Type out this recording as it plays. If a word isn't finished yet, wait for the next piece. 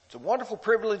It's a wonderful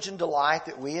privilege and delight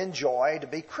that we enjoy to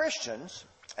be Christians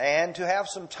and to have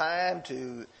some time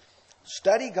to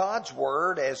study God's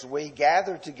Word as we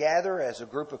gather together as a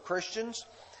group of Christians.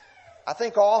 I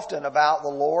think often about the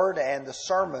Lord and the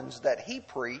sermons that He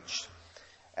preached.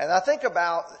 And I think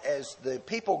about as the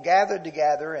people gathered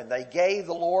together and they gave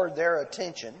the Lord their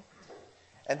attention.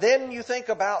 And then you think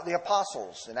about the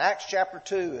apostles in Acts chapter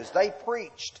 2 as they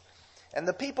preached and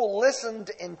the people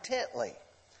listened intently.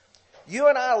 You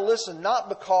and I listen not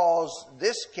because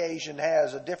this occasion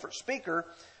has a different speaker,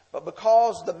 but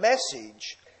because the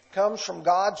message comes from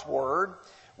God's Word,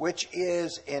 which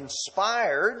is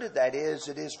inspired, that is,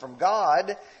 it is from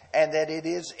God, and that it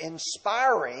is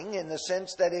inspiring in the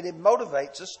sense that it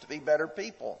motivates us to be better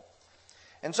people.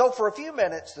 And so for a few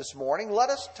minutes this morning,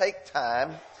 let us take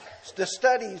time to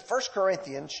study 1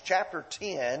 Corinthians chapter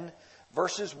 10,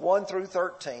 verses 1 through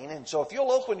 13. And so if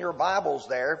you'll open your Bibles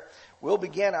there, we'll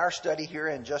begin our study here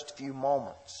in just a few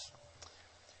moments.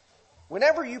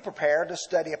 Whenever you prepare to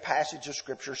study a passage of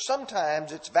Scripture,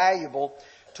 sometimes it's valuable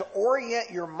to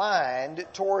orient your mind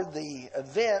toward the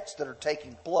events that are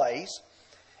taking place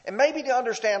and maybe to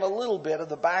understand a little bit of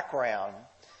the background.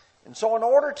 And so in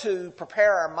order to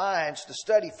prepare our minds to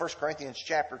study 1 Corinthians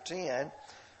chapter 10,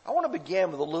 I want to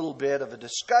begin with a little bit of a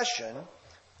discussion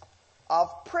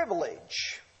of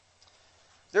privilege.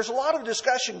 There's a lot of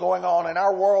discussion going on in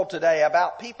our world today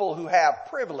about people who have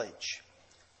privilege.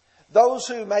 Those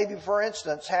who maybe, for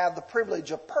instance, have the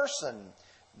privilege of person.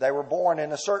 They were born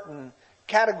in a certain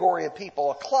category of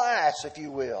people, a class, if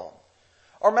you will.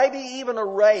 Or maybe even a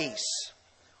race.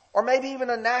 Or maybe even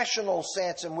a national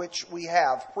sense in which we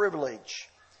have privilege.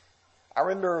 I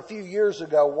remember a few years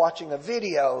ago watching a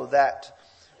video that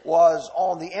was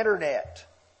on the internet.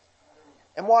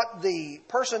 And what the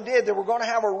person did, they were going to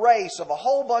have a race of a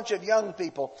whole bunch of young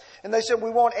people. And they said, we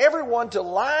want everyone to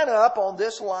line up on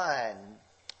this line.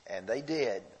 And they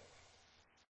did.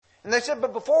 And they said,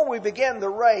 but before we begin the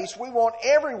race, we want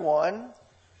everyone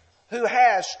who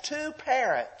has two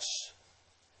parents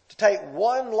to take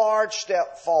one large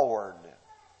step forward.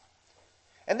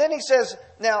 And then he says,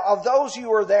 now of those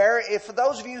you are there, if for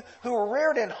those of you who were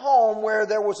reared in home where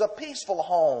there was a peaceful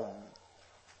home,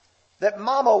 that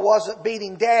mama wasn't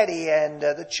beating daddy and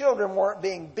the children weren't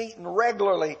being beaten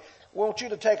regularly, we want you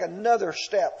to take another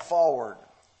step forward.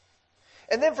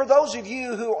 And then for those of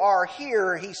you who are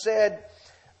here, he said,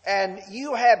 and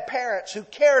you had parents who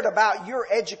cared about your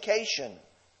education.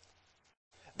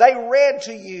 They read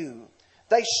to you.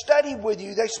 They studied with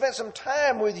you. They spent some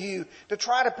time with you to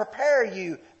try to prepare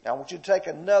you. Now I want you to take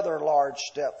another large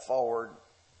step forward.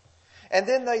 And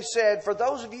then they said, for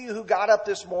those of you who got up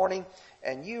this morning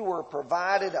and you were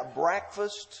provided a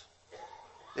breakfast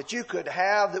that you could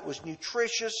have that was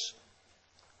nutritious,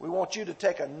 we want you to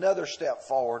take another step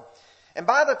forward. And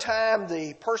by the time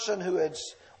the person who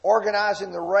is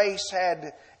organizing the race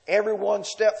had everyone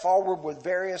step forward with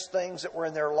various things that were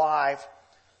in their life,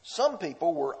 some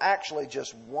people were actually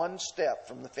just one step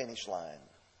from the finish line.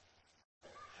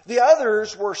 The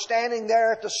others were standing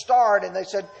there at the start and they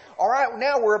said, all right,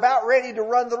 now we're about ready to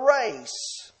run the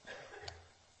race.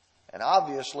 And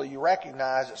obviously you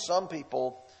recognize that some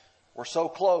people were so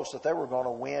close that they were going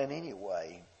to win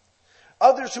anyway.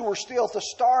 Others who were still at the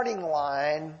starting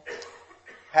line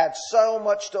had so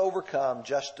much to overcome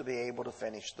just to be able to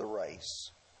finish the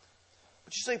race.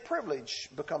 But you see, privilege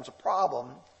becomes a problem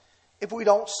if we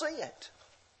don't see it,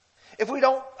 if we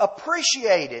don't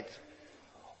appreciate it.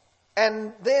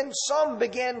 And then some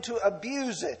begin to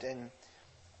abuse it. And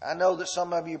I know that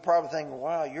some of you are probably thinking,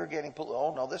 wow, you're getting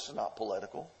political. Oh, no, this is not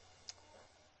political.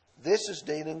 This is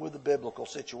dealing with the biblical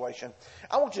situation.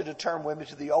 I want you to turn with me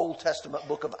to the Old Testament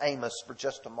book of Amos for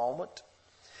just a moment.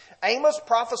 Amos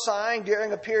prophesying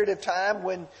during a period of time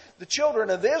when the children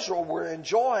of Israel were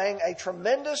enjoying a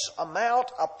tremendous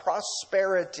amount of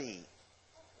prosperity.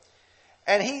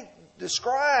 And he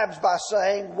describes by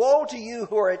saying, woe to you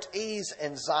who are at ease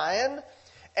in Zion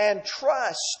and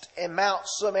trust in Mount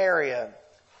Samaria.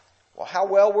 Well, how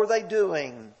well were they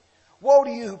doing? Woe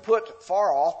to you who put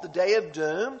far off the day of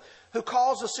doom, who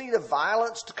cause the seat of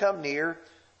violence to come near,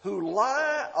 who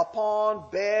lie upon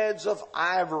beds of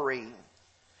ivory.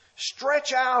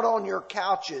 Stretch out on your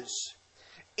couches.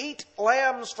 Eat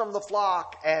lambs from the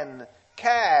flock and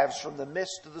calves from the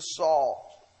midst of the salt.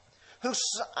 Who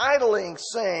idling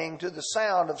sing to the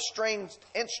sound of stringed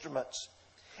instruments,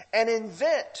 and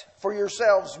invent for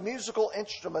yourselves musical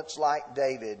instruments like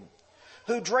David,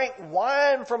 who drink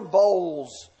wine from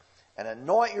bowls and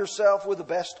anoint yourself with the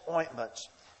best ointments.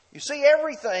 You see,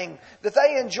 everything that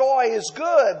they enjoy is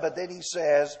good, but then he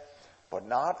says, but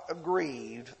not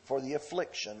aggrieved for the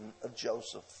affliction of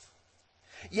Joseph.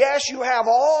 Yes, you have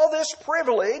all this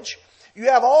privilege. You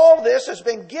have all this that's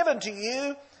been given to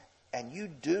you, and you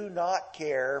do not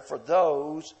care for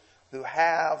those who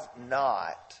have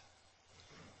not.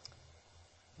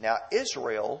 Now,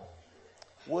 Israel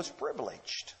was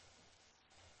privileged.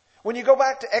 When you go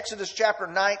back to Exodus chapter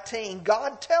 19,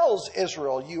 God tells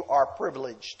Israel, you are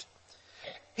privileged.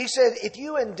 He said, if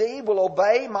you indeed will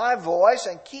obey my voice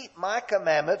and keep my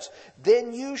commandments,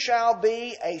 then you shall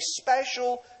be a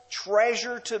special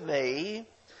treasure to me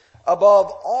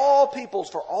above all peoples,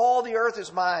 for all the earth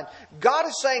is mine. God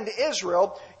is saying to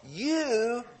Israel,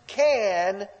 you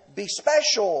can be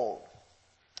special.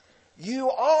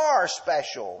 You are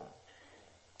special.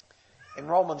 In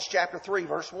Romans chapter 3,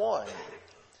 verse 1,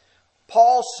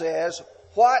 Paul says,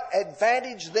 what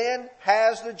advantage then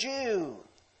has the Jew?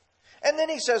 And then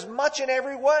he says, much in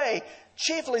every way,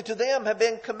 chiefly to them have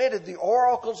been committed the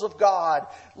oracles of God.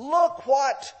 Look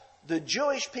what the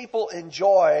Jewish people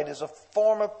enjoyed as a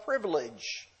form of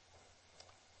privilege.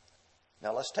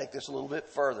 Now let's take this a little bit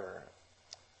further.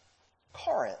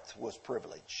 Corinth was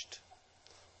privileged.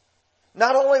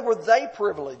 Not only were they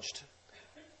privileged,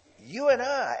 you and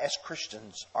I as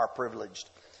Christians are privileged.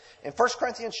 In 1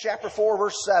 Corinthians chapter 4,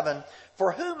 verse 7,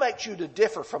 for who makes you to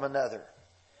differ from another?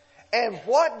 And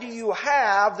what do you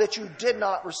have that you did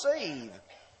not receive?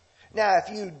 Now,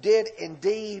 if you did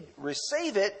indeed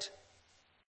receive it,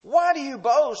 why do you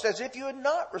boast as if you had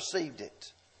not received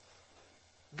it?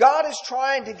 God is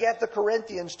trying to get the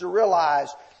Corinthians to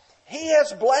realize He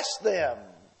has blessed them.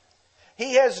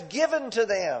 He has given to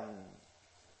them.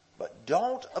 But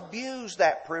don't abuse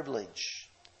that privilege.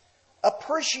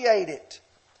 Appreciate it.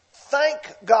 Thank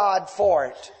God for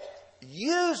it.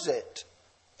 Use it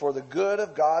for the good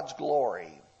of God's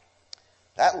glory.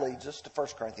 That leads us to 1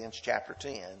 Corinthians chapter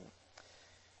 10.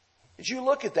 As you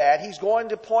look at that, he's going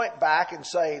to point back and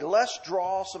say, let's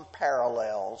draw some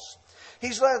parallels.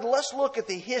 Let's look at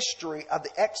the history of the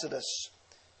Exodus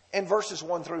in verses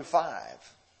 1 through 5.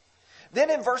 Then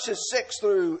in verses 6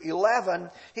 through 11,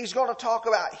 he's going to talk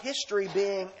about history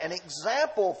being an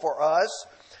example for us,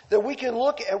 that we can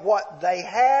look at what they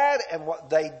had and what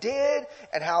they did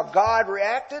and how God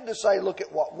reacted to say, look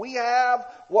at what we have,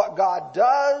 what God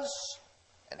does,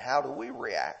 and how do we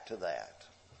react to that.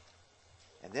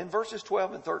 And then verses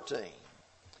 12 and 13.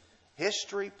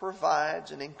 History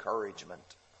provides an encouragement.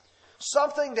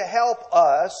 Something to help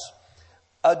us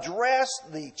address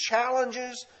the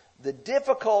challenges, the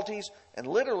difficulties, and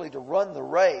literally to run the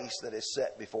race that is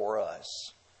set before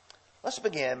us. Let's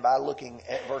begin by looking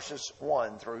at verses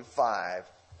 1 through 5.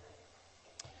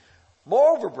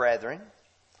 Moreover, brethren,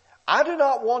 I do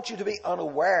not want you to be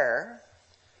unaware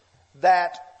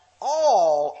that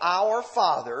all our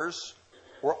fathers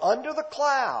were under the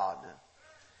cloud,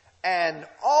 and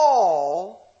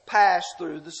all passed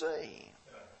through the sea.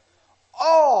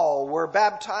 All were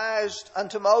baptized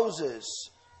unto Moses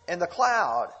in the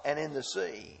cloud and in the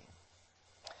sea.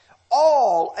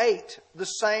 All ate the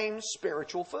same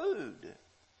spiritual food,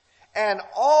 and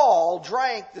all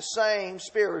drank the same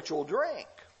spiritual drink.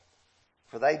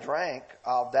 For they drank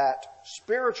of that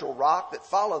spiritual rock that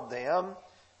followed them,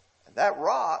 and that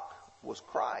rock was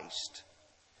Christ.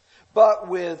 But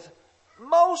with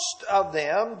most of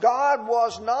them God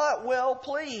was not well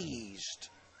pleased,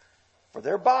 for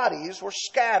their bodies were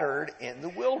scattered in the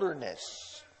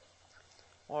wilderness.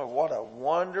 Boy, what a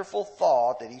wonderful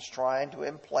thought that he's trying to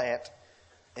implant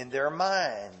in their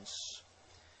minds.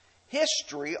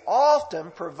 History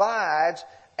often provides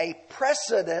a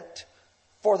precedent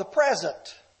for the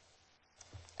present.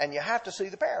 And you have to see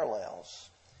the parallels.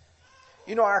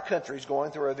 You know, our country is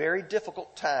going through a very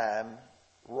difficult time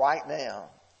right now.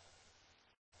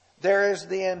 There is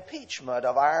the impeachment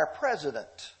of our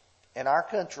president in our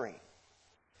country.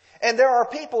 And there are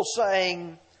people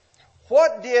saying,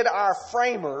 what did our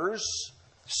framers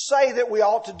say that we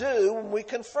ought to do when we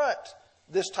confront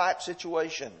this type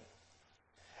situation?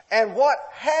 And what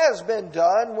has been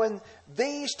done when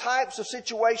these types of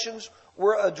situations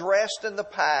were addressed in the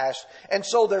past? And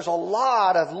so there's a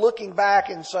lot of looking back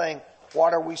and saying,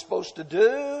 what are we supposed to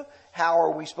do? How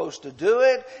are we supposed to do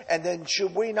it? And then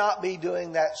should we not be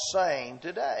doing that same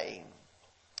today?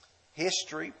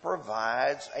 History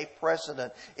provides a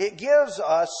precedent. It gives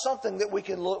us something that we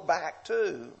can look back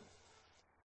to.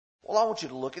 Well, I want you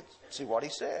to see what he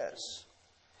says.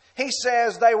 He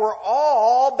says they were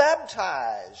all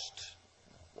baptized.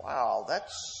 Wow,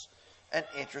 that's an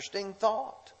interesting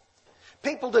thought.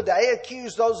 People today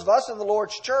accuse those of us in the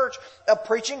Lord's church of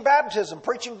preaching baptism,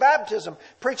 preaching baptism,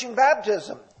 preaching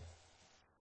baptism.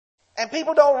 And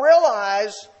people don't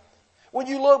realize, when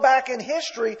you look back in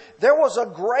history, there was a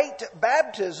great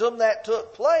baptism that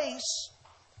took place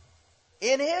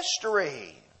in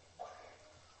history.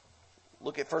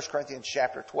 Look at 1 Corinthians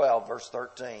chapter 12, verse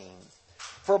 13.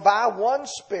 For by one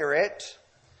Spirit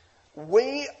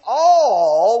we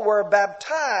all were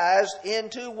baptized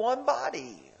into one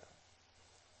body.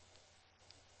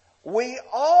 We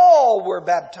all were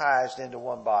baptized into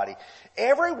one body.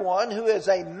 Everyone who is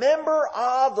a member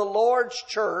of the Lord's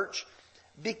church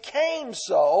became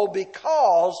so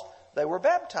because they were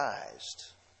baptized.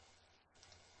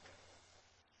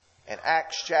 In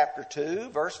Acts chapter 2,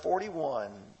 verse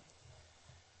 41,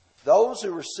 those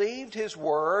who received His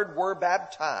word were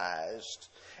baptized,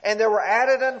 and there were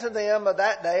added unto them of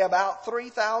that day about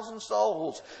 3,000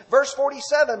 souls. Verse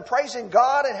 47, praising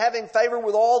God and having favor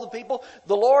with all the people,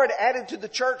 the Lord added to the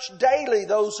church daily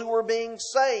those who were being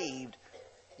saved.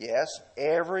 Yes,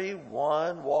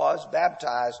 everyone was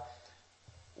baptized.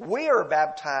 We are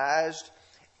baptized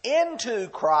into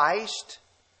Christ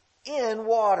in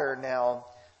water. Now,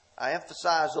 I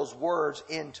emphasize those words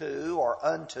into or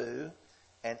unto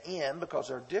and in because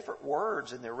they're different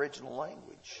words in the original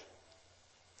language.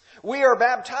 We are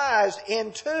baptized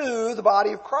into the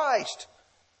body of Christ.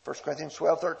 1 Corinthians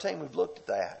 12:13, we've looked at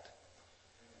that.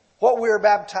 What we are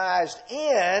baptized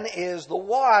in is the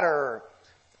water.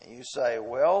 And you say,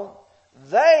 well,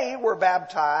 they were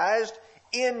baptized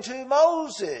into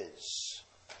Moses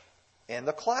in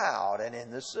the cloud and in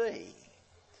the sea.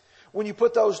 When you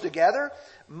put those together,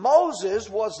 Moses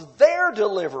was their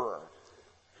deliverer,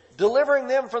 delivering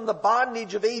them from the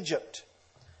bondage of Egypt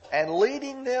and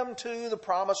leading them to the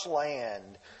promised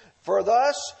land. For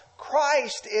thus,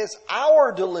 Christ is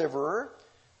our deliverer,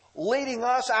 leading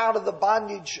us out of the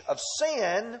bondage of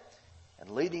sin and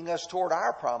leading us toward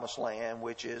our promised land,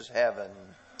 which is heaven.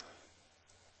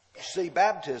 You see,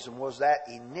 baptism was that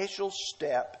initial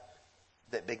step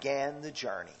that began the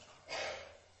journey.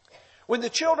 When the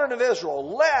children of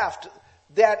Israel left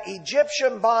that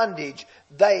Egyptian bondage,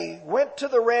 they went to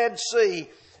the Red Sea.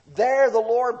 There the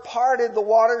Lord parted the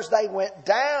waters. They went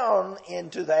down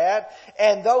into that.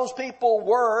 And those people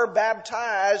were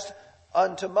baptized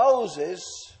unto Moses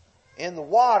in the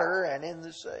water and in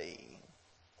the sea.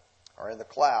 Or in the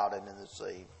cloud and in the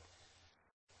sea.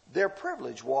 Their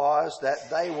privilege was that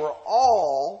they were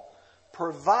all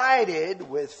provided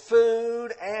with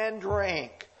food and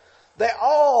drink. They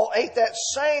all ate that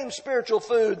same spiritual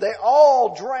food. They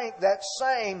all drank that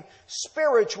same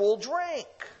spiritual drink.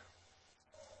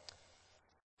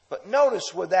 But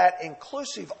notice with that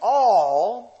inclusive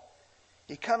all,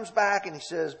 he comes back and he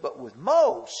says, but with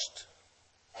most,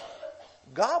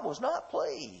 God was not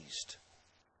pleased.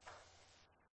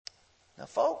 Now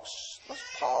folks, let's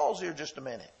pause here just a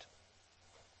minute.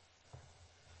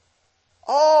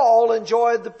 All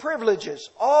enjoyed the privileges.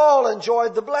 All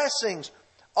enjoyed the blessings.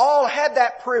 All had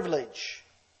that privilege.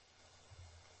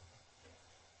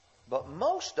 But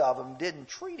most of them didn't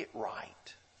treat it right.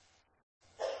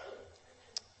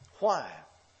 Why?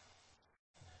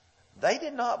 They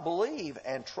did not believe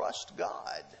and trust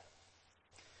God.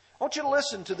 I want you to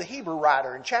listen to the Hebrew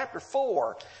writer in chapter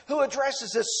 4 who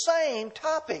addresses this same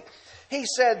topic. He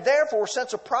said, therefore,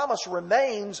 since a promise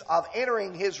remains of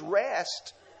entering His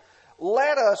rest,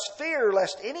 let us fear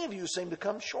lest any of you seem to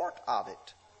come short of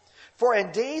it. For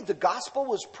indeed the gospel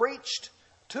was preached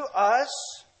to us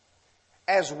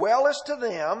as well as to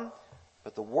them,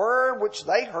 but the word which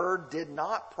they heard did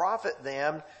not profit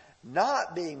them,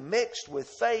 not being mixed with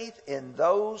faith in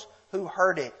those who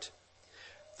heard it.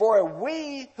 For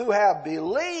we who have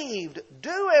believed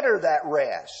do enter that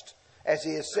rest, as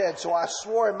He has said, so I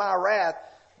swore in my wrath,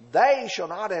 they shall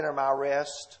not enter my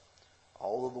rest,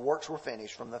 although the works were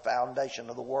finished from the foundation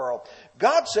of the world.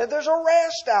 God said there's a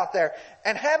rest out there.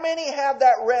 And how many have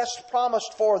that rest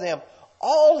promised for them?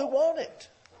 All who want it.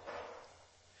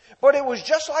 But it was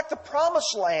just like the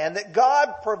promised land that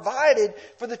God provided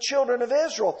for the children of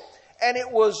Israel. And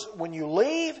it was, when you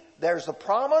leave, there's the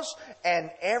promise, and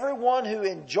everyone who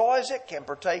enjoys it can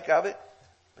partake of it.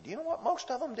 But you know what most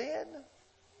of them did?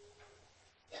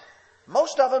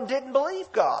 Most of them didn't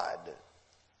believe God.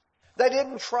 They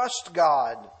didn't trust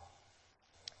God.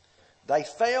 They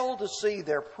failed to see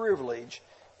their privilege,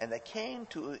 and they came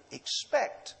to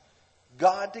expect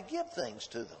God to give things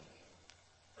to them.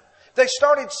 They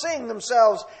started seeing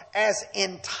themselves as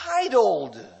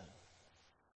entitled.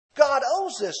 God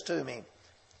owes this to me.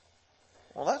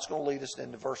 Well, that's going to lead us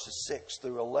into verses 6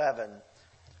 through 11,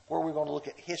 where we're going to look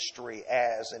at history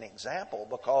as an example,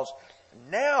 because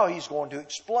now he's going to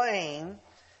explain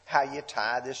how you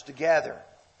tie this together.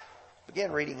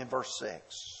 Begin reading in verse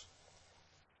 6.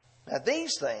 Now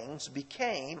these things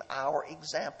became our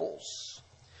examples,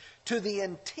 to the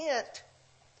intent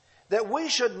that we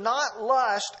should not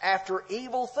lust after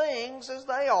evil things as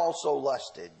they also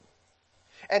lusted.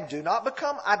 And do not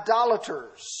become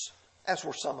idolaters, as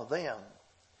were some of them.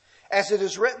 As it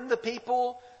is written, the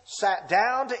people sat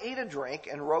down to eat and drink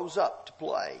and rose up to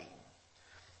play.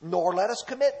 Nor let us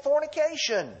commit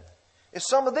fornication, as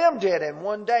some of them did, and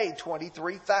one day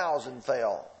 23,000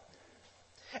 fell.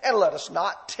 And let us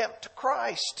not tempt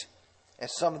Christ,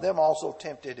 as some of them also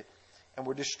tempted and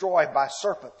were destroyed by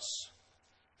serpents.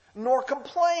 Nor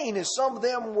complain, as some of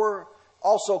them were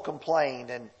also complained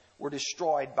and were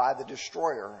destroyed by the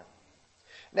destroyer.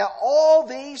 Now all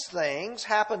these things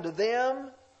happened to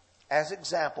them as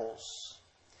examples,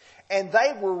 and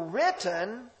they were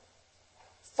written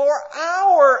for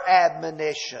our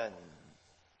admonition,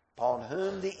 upon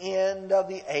whom the end of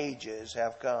the ages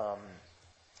have come.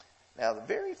 Now the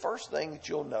very first thing that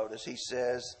you'll notice, he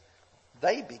says,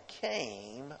 they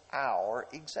became our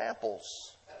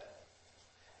examples.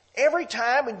 Every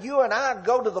time when you and I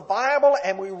go to the Bible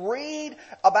and we read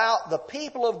about the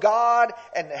people of God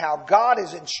and how God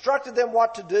has instructed them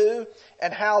what to do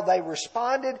and how they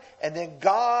responded, and then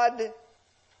God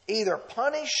either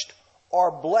punished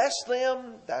or blessed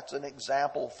them, that's an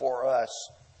example for us.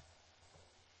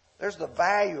 There's the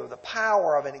value of the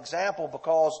power of an example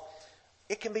because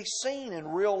it can be seen in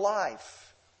real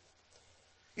life.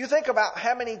 You think about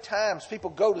how many times people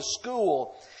go to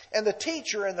school and the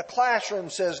teacher in the classroom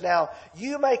says, now,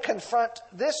 you may confront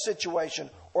this situation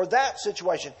or that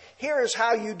situation. Here is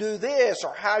how you do this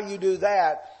or how you do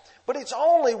that. But it's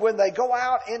only when they go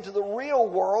out into the real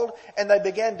world and they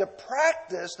begin to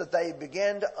practice that they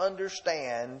begin to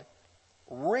understand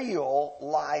real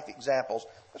life examples.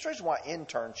 That's the reason why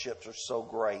internships are so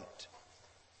great.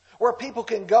 Where people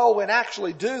can go and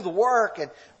actually do the work and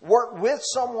work with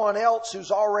someone else who's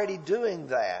already doing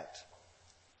that.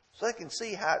 So they can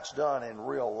see how it's done in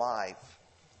real life.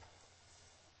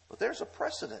 But there's a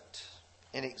precedent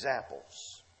in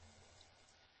examples.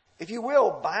 If you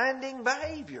will, binding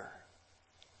behavior.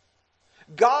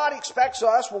 God expects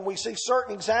us, when we see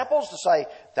certain examples, to say,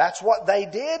 that's what they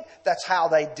did, that's how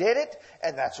they did it,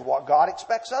 and that's what God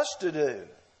expects us to do.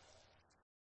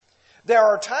 There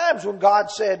are times when God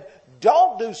said,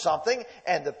 don't do something,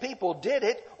 and the people did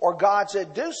it, or God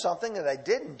said, do something, and they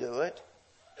didn't do it.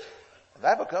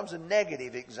 That becomes a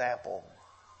negative example.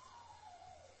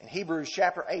 In Hebrews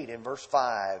chapter 8 and verse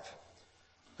 5,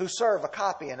 who serve a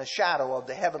copy and a shadow of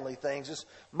the heavenly things. As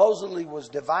Moses was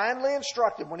divinely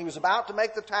instructed when he was about to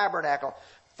make the tabernacle.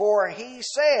 For he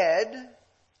said,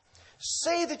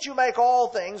 see that you make all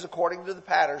things according to the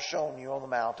pattern shown you on the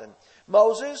mountain.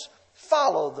 Moses,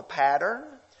 follow the pattern.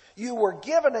 You were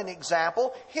given an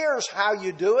example. Here's how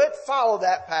you do it. Follow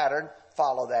that pattern.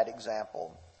 Follow that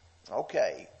example.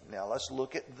 Okay, now let's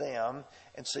look at them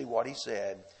and see what he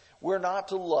said. We're not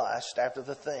to lust after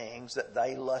the things that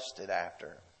they lusted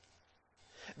after.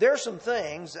 There are some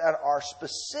things that are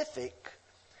specific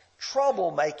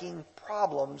troublemaking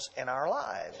problems in our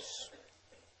lives.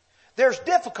 There's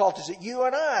difficulties that you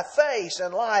and I face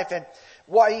in life. And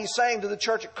what he's saying to the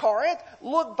church at Corinth,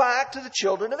 look back to the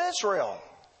children of Israel.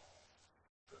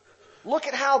 Look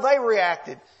at how they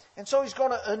reacted. And so he's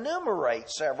going to enumerate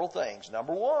several things.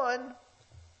 Number one,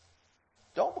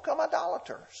 don't become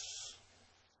idolaters.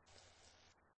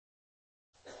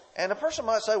 And a person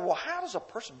might say, well, how does a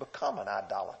person become an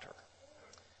idolater?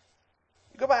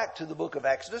 You go back to the book of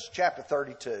Exodus, chapter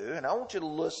 32, and I want you to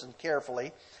listen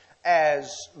carefully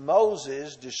as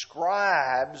Moses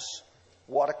describes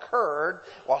what occurred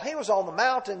while he was on the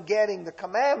mountain getting the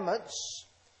commandments.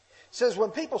 It says,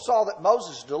 when people saw that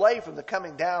Moses delayed from the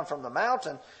coming down from the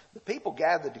mountain, the people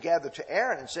gathered together to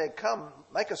Aaron and said, come,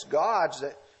 make us gods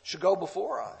that should go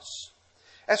before us.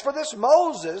 As for this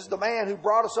Moses, the man who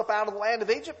brought us up out of the land of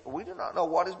Egypt, we do not know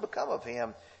what has become of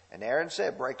him. And Aaron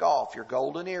said, break off your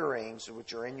golden earrings,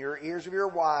 which are in your ears of your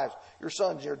wives, your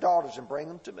sons, and your daughters, and bring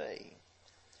them to me.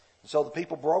 And so the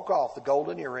people broke off the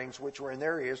golden earrings which were in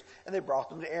their ears, and they brought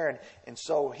them to Aaron. And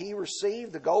so he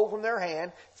received the gold from their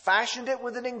hand, fashioned it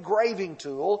with an engraving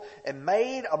tool, and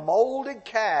made a molded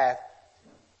calf.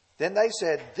 Then they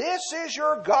said, this is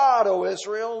your God, O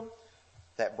Israel,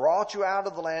 that brought you out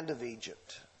of the land of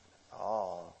Egypt.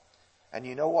 Oh. And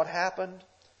you know what happened?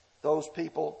 Those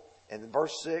people, in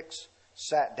verse 6,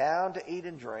 sat down to eat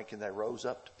and drink, and they rose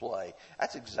up to play.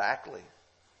 That's exactly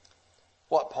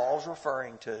what Paul's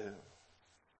referring to.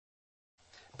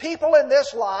 People in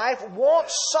this life want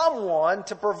someone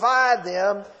to provide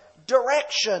them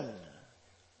direction.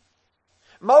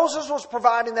 Moses was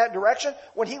providing that direction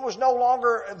when he was no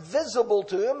longer visible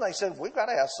to them. They said, we've got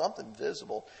to have something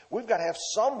visible. We've got to have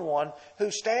someone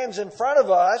who stands in front of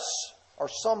us, or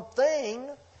something,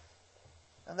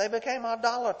 And they became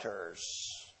idolaters.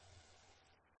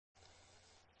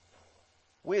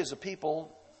 We as a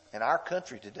people in our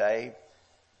country today,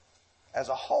 as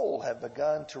a whole, have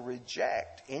begun to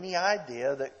reject any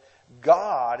idea that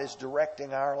God is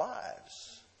directing our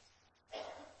lives.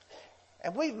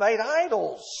 And we've made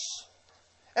idols.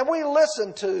 And we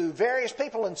listen to various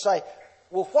people and say,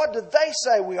 well, what did they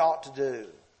say we ought to do?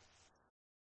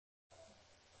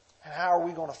 And how are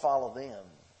we going to follow them?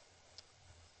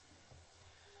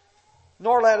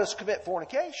 Nor let us commit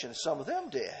fornication, as some of them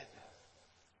did.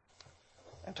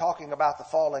 And talking about the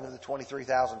falling of the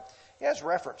 23,000, he has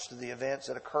reference to the events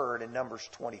that occurred in Numbers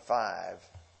 25.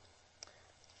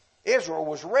 Israel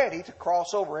was ready to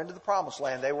cross over into the Promised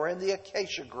Land. They were in the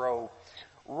Acacia Grove,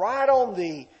 right on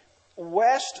the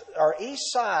west or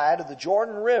east side of the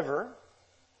Jordan River.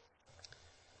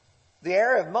 The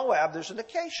area of Moab, there's an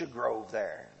acacia grove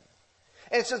there.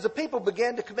 And it says the people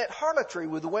began to commit harlotry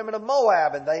with the women of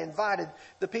Moab, and they invited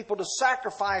the people to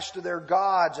sacrifice to their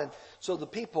gods. And so the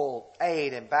people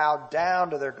ate and bowed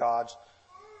down to their gods.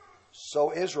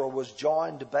 So Israel was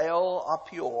joined to Baal of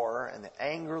Peor, and the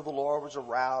anger of the Lord was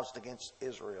aroused against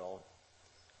Israel.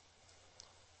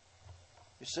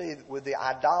 You see, with the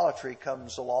idolatry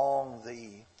comes along the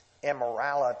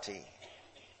immorality.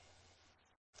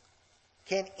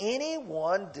 Can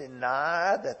anyone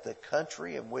deny that the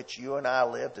country in which you and I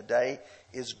live today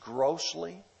is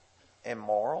grossly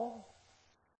immoral?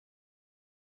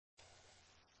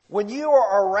 When you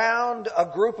are around a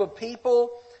group of people,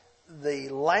 the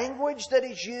language that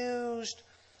is used,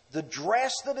 the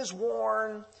dress that is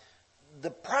worn,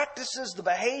 the practices, the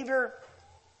behavior,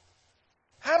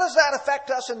 how does that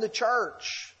affect us in the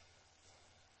church?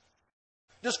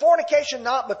 Does fornication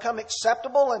not become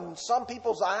acceptable in some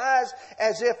people's eyes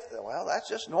as if, well, that's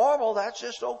just normal, that's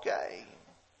just okay?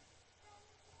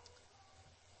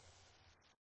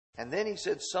 And then he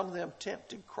said some of them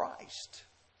tempted Christ.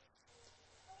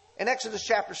 In Exodus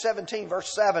chapter 17,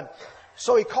 verse 7,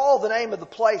 so he called the name of the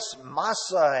place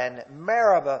Massah and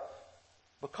Meribah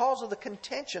because of the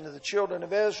contention of the children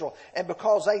of Israel and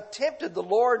because they tempted the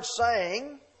Lord,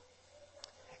 saying,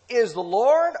 is the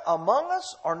Lord among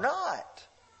us or not?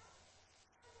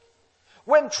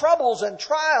 When troubles and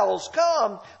trials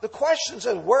come, the question is,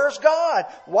 where's God?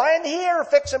 Why isn't He here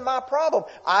fixing my problem?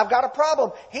 I've got a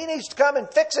problem. He needs to come and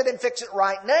fix it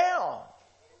right now.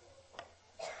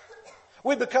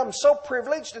 We become so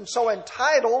privileged and so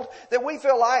entitled that we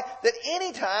feel like that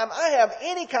anytime I have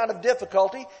any kind of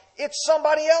difficulty, it's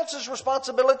somebody else's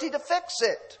responsibility to fix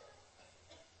it.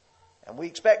 And we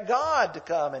expect God to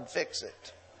come and fix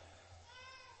it.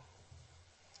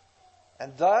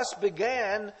 And thus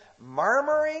began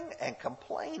murmuring and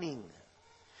complaining.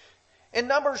 In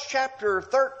Numbers chapter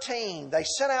 13, they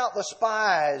sent out the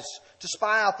spies to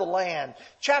spy out the land.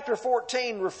 Chapter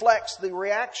 14 reflects the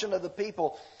reaction of the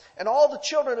people. And all the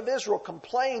children of Israel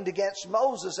complained against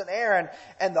Moses and Aaron.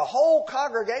 And the whole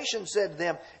congregation said to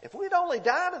them, if we'd only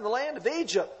died in the land of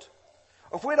Egypt,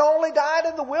 or if we'd only died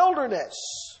in the wilderness.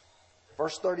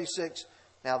 Verse 36,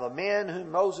 now the men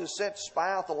whom Moses sent to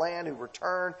spy out the land who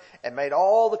returned and made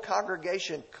all the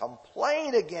congregation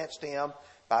complain against him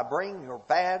by bringing a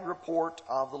bad report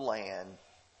of the land.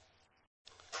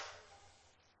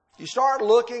 You start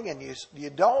looking and you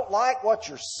don't like what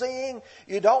you're seeing.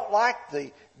 You don't like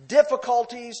the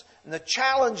difficulties and the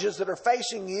challenges that are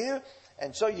facing you.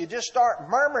 And so you just start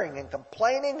murmuring and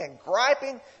complaining and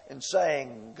griping and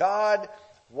saying, God,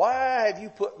 why have you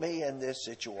put me in this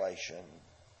situation?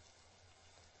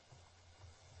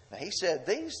 Now, he said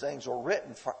these things were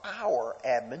written for our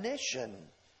admonition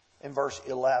in verse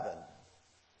 11.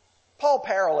 Paul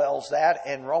parallels that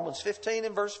in Romans 15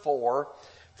 and verse 4.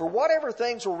 For whatever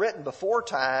things were written before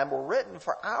time were written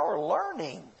for our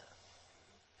learning,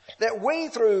 that we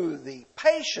through the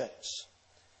patience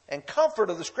and comfort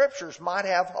of the Scriptures might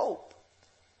have hope.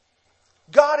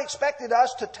 God expected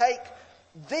us to take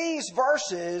these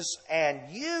verses and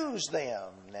use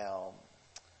them. Now,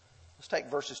 let's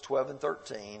take verses 12 and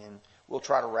 13 and we'll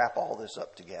try to wrap all this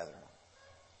up together.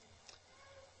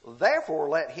 Therefore,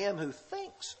 let him who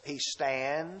thinks he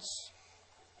stands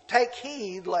take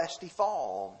heed lest he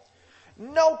fall.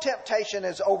 No temptation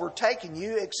has overtaken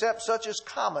you except such as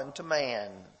common to man.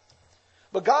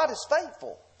 But God is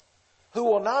faithful, who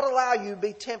will not allow you to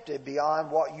be tempted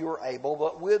beyond what you are able,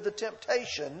 but with the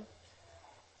temptation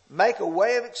make a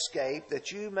way of escape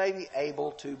that you may be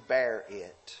able to bear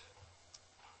it.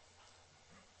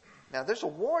 Now there's a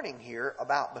warning here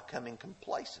about becoming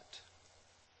complacent.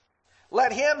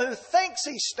 Let him who thinks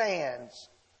he stands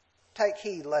take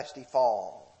heed lest he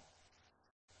fall.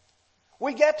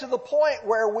 We get to the point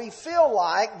where we feel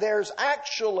like there's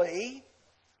actually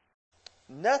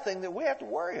nothing that we have to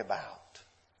worry about.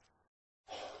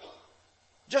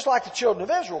 Just like the children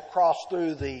of Israel crossed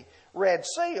through the Red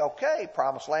Sea. Okay,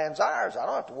 promised land's ours. I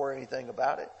don't have to worry anything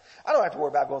about it. I don't have to worry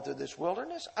about going through this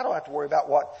wilderness. I don't have to worry about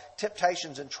what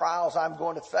temptations and trials I'm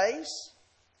going to face.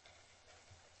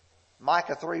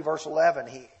 Micah 3 verse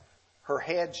 11, her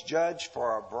heads judge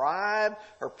for a bribe,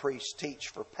 her priests teach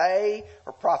for pay,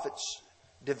 her prophets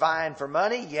divine for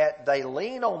money, yet they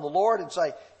lean on the Lord and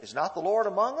say, is not the Lord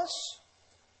among us?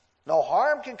 No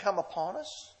harm can come upon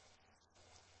us.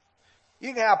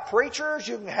 You can have preachers,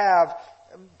 you can have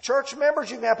church members,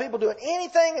 you can have people doing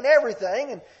anything and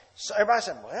everything, and so everybody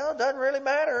said, well, it doesn't really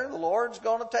matter. The Lord's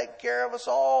going to take care of us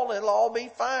all. It'll all be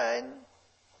fine.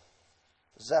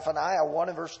 Zephaniah 1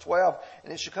 and verse 12,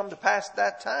 and it shall come to pass at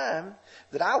that time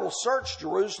that I will search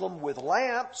Jerusalem with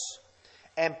lamps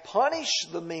and punish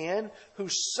the men who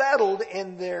settled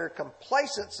in their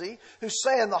complacency, who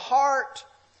say in the heart,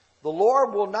 the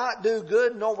Lord will not do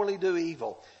good, nor will He do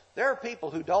evil. There are people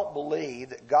who don't believe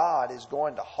that God is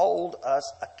going to hold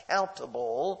us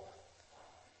accountable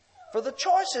for the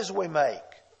choices we make.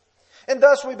 And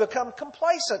thus we become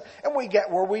complacent and we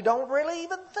get where we don't really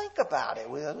even think about it.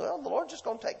 Well, the Lord's just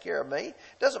going to take care of me.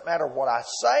 Doesn't matter what I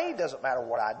say. Doesn't matter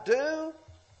what I do.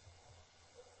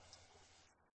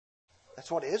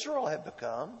 That's what Israel had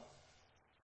become.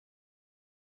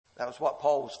 That was what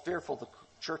Paul was fearful the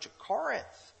church at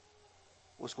Corinth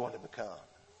was going to become.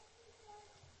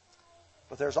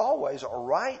 But there's always a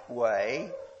right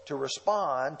way to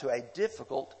respond to a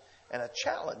difficult and a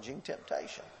challenging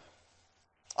temptation.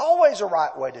 Always a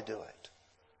right way to do it.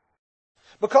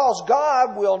 Because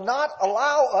God will not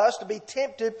allow us to be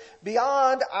tempted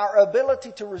beyond our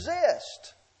ability to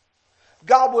resist.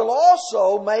 God will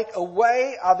also make a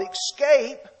way of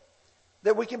escape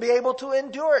that we can be able to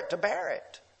endure it, to bear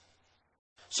it.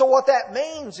 So what that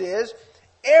means is,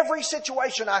 every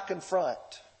situation I confront,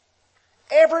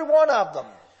 every one of them,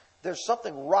 there's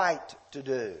something right to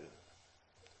do.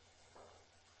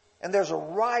 And there's a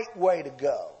right way to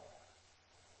go.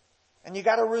 And you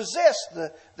got to resist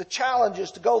the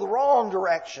challenges to go the wrong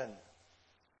direction.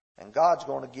 And God's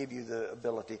going to give you the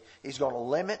ability. He's going to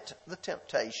limit the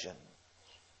temptation.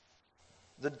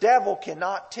 The devil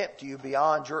cannot tempt you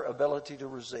beyond your ability to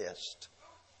resist.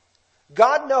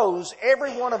 God knows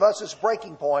every one of us is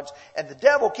breaking points, and the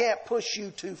devil can't push you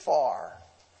too far.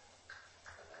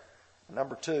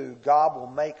 Number 2, God will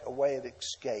make a way of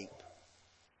escape.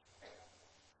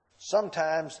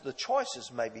 Sometimes the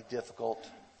choices may be difficult,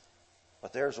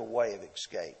 but there's a way of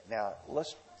escape. Now,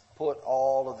 let's put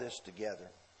all of this together.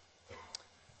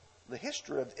 The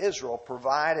history of Israel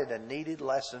provided a needed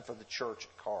lesson for the church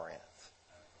at Corinth.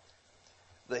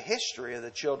 The history of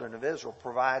the children of Israel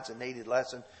provides a needed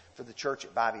lesson for the church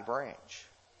at Bobby Branch.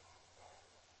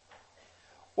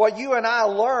 What you and I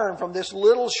learn from this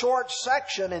little short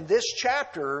section in this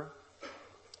chapter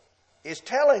is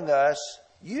telling us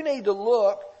you need to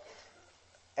look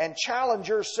and challenge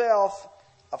yourself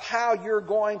of how you're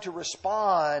going to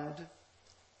respond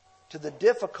to the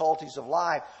difficulties of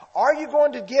life. Are you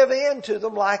going to give in to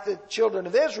them like the children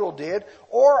of Israel did?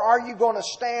 Or are you going to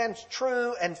stand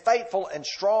true and faithful and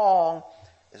strong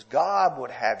as God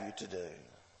would have you to do?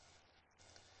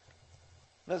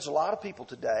 There's a lot of people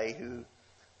today who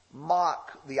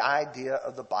mock the idea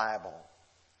of the Bible.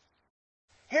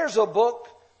 Here's a book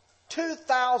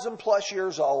 2,000 plus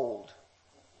years old.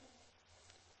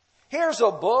 Here's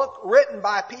a book written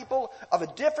by people of a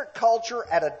different culture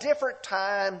at a different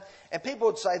time, and people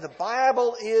would say the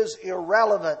Bible is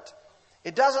irrelevant.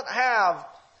 It doesn't have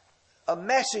a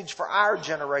message for our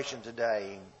generation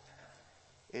today.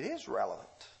 It is relevant.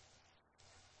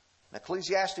 In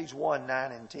Ecclesiastes 1,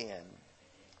 9 and 10.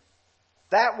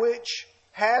 That which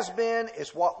has been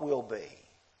is what will be.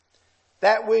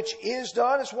 That which is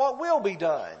done is what will be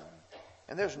done.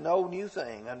 And there's no new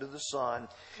thing under the sun.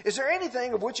 Is there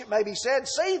anything of which it may be said,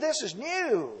 see, this is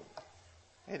new?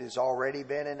 It has already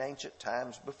been in ancient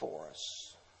times before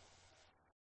us.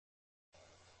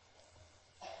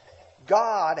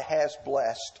 God has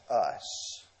blessed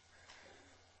us.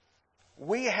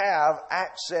 We have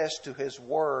access to His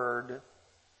Word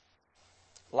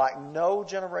like no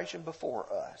generation before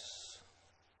us.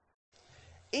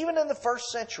 Even in the first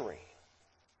century,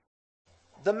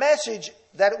 the message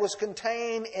that it was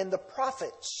contained in the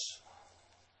prophets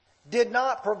did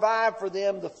not provide for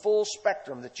them the full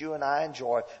spectrum that you and I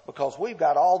enjoy, because we've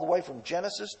got all the way from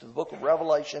Genesis to the book of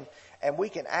Revelation, and we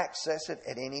can access it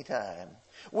at any time.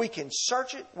 We can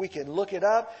search it. We can look it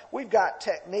up. We've got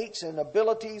techniques and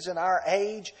abilities in our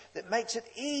age that makes it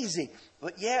easy.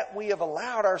 But yet we have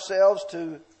allowed ourselves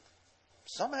to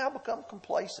somehow become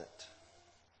complacent.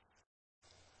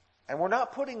 and we're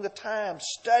not putting the time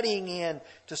studying in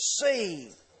to see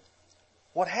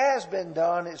what has been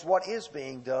done is what is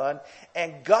being done,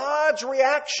 and God's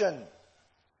reaction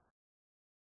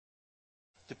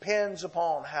depends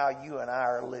upon how you and I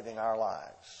are living our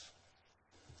lives.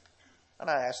 And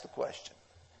I ask the question,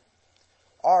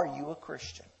 are you a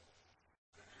Christian?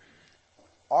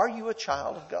 Are you a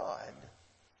child of God?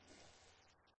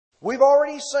 We've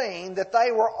already seen that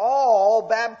they were all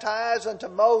baptized unto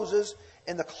Moses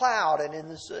in the cloud and in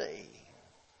the sea.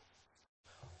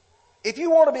 If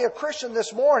you want to be a Christian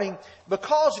this morning,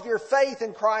 because of your faith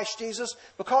in Christ Jesus,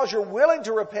 because you're willing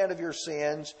to repent of your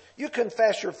sins, you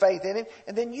confess your faith in Him,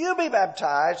 and then you be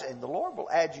baptized, and the Lord will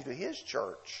add you to His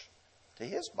church, to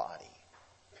His body.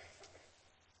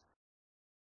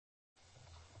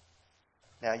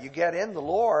 Now you get in the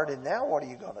Lord, and now what are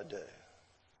you going to do?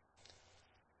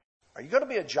 Are you going to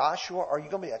be a Joshua, or are you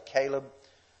going to be a Caleb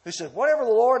who says, whatever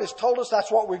the Lord has told us,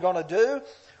 that's what we're going to do?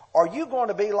 Are you going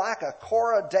to be like a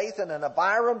Korah, Dathan, and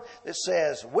Abiram that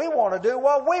says, we want to do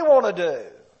what we want to do?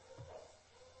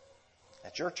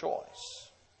 That's your choice.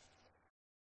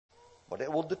 But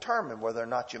it will determine whether or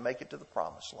not you make it to the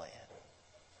promised land.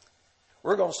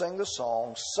 We're going to sing the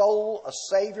song, Soul, a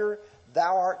Savior,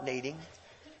 Thou Art Needing.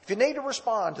 If you need to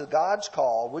respond to God's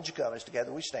call, would you come as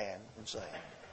together we stand and sing?